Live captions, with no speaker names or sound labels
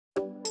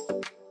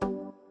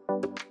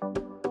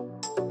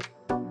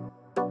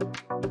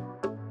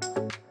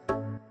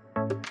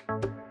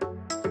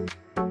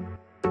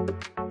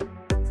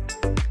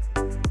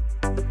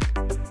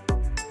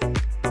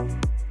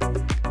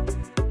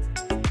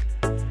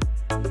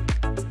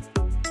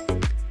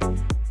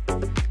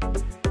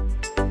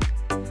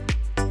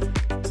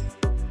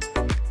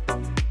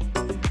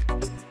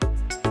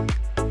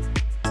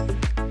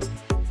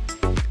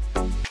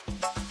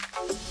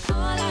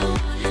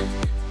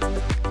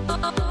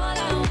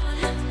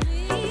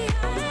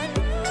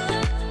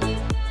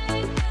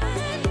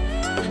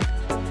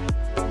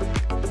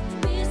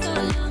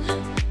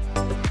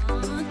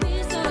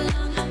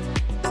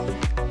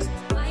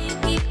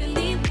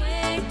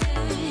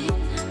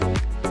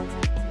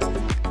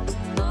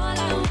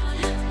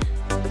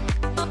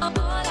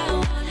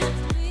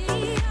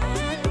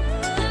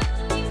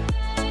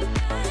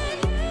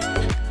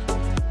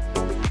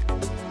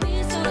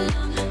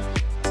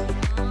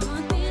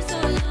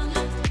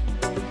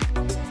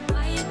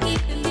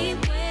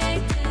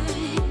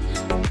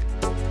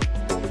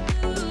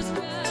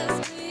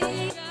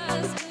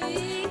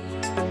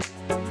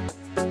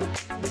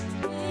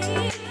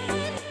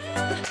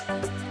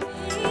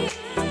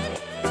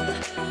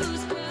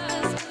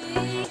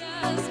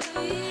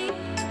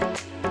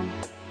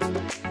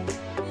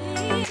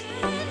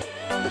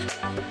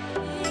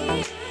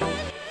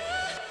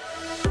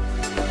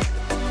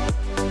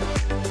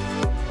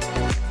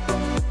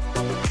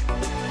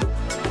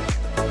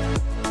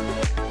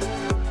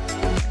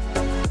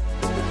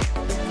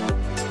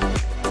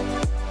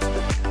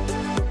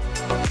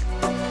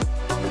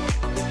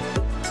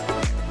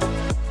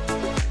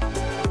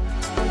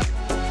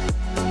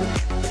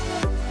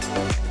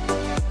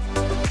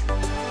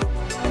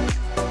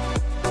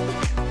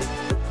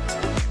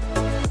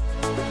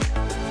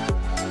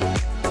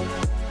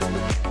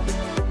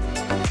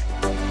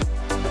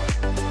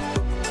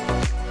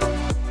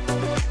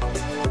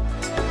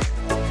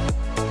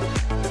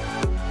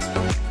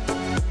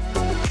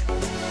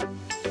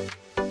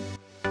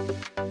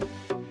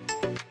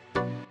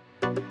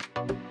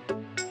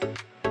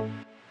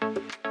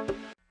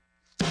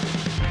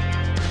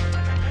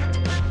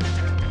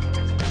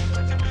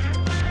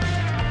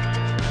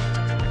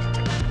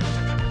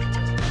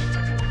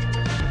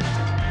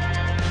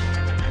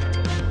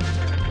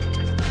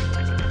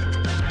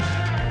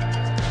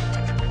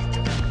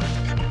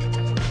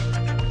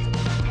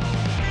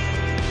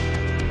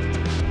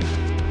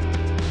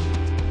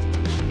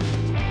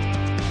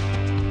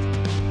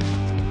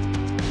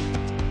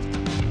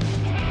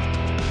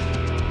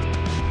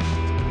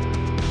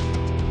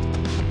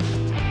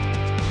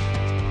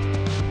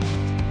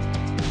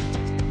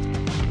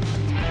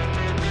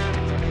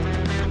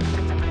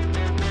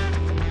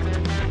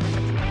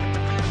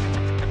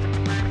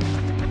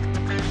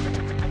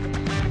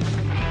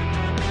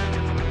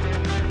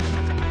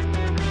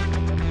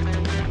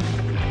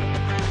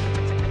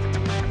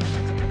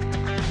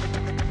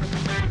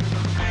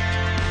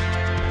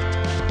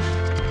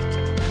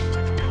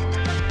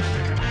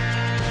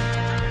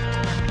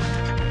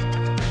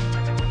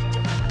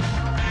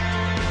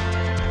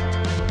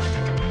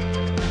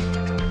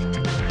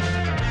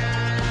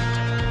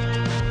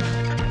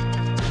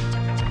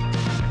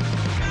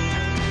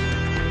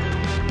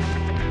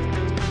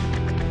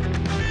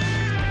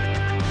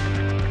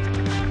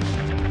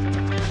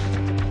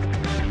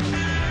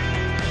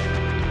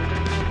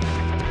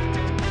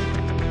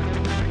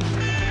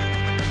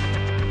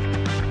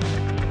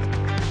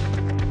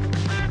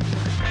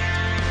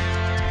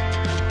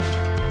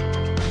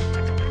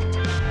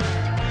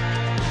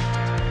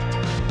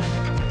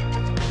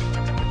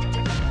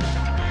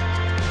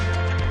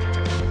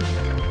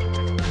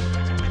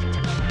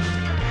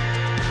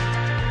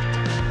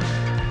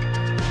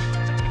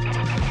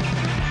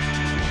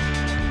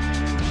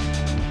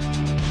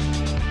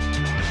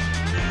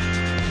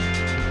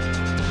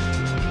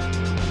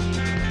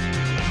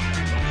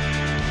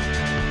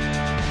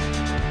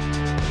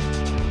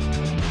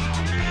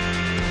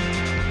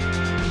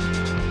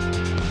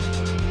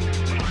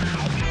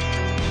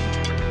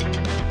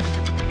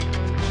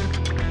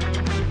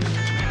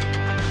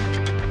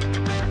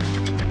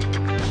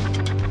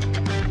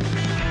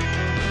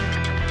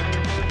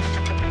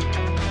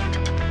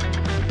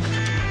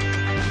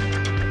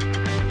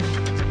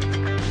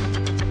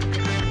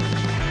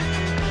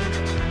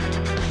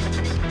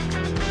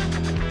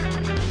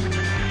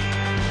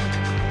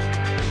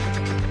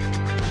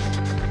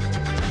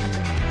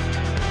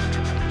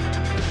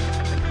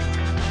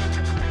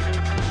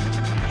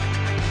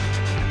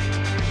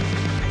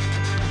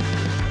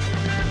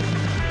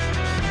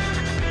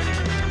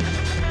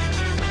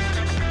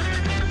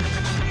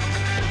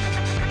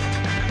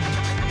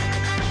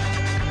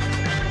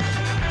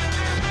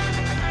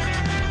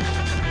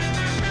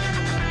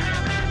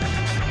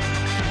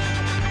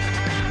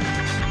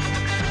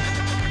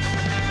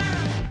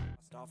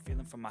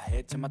feeling from my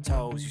head to my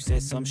toes. You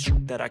said some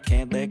shit that I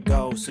can't let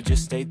go, so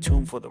just stay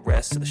tuned for the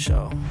rest of the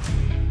show.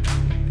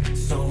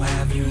 So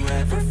have you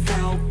ever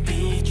felt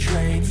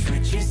betrayed?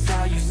 Switches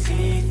how you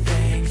see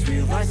things,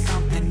 realize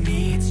something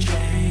needs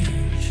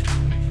change.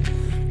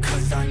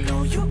 Cause I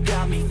know you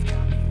got me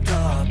f***ed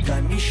up,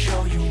 let me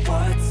show you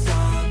what's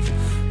up.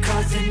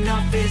 Cause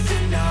enough is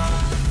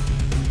enough.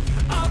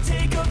 I'll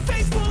take a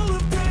face full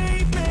of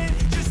pavement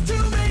just to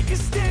make a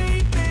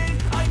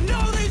statement. I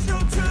know there's no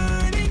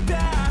turning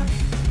back.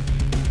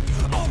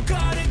 Oh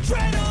God,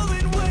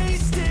 adrenaline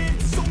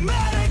wasted, so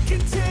mad I can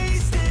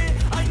taste it.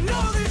 I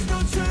know there's no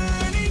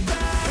turning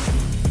back.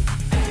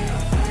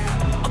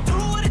 I'll do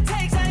what it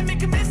takes, I ain't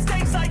making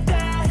mistakes like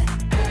that.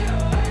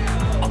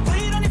 I'll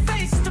bleed on your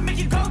face to make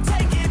you go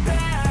take it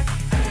back.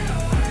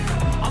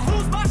 I'll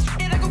lose my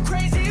shit, I go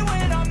crazy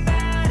when I'm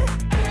mad.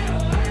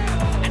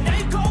 And now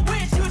you go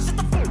wish you shut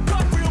the fuck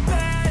up real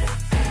bad.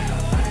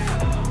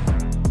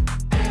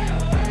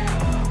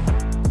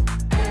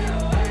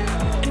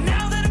 And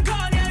now that I'm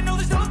gone, yeah, I know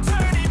there's no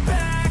turning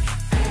back.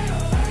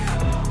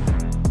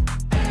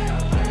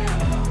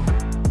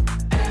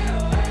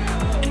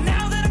 And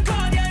now that I'm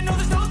gone, yeah, I know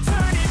there's no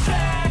turning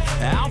back.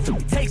 I'll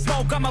take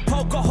smoke, I'ma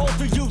poke a hole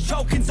through you,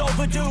 choking's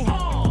overdue.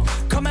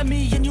 Come at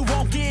me and you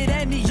won't get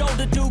any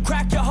older, dude.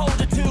 Crack your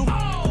holder too.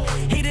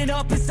 Heating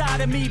up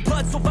inside of me,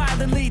 blood so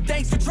violently.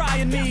 Thanks for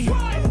trying me.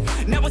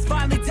 Now it's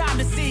finally time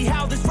to see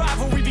how this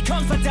rivalry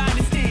becomes my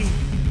dynasty.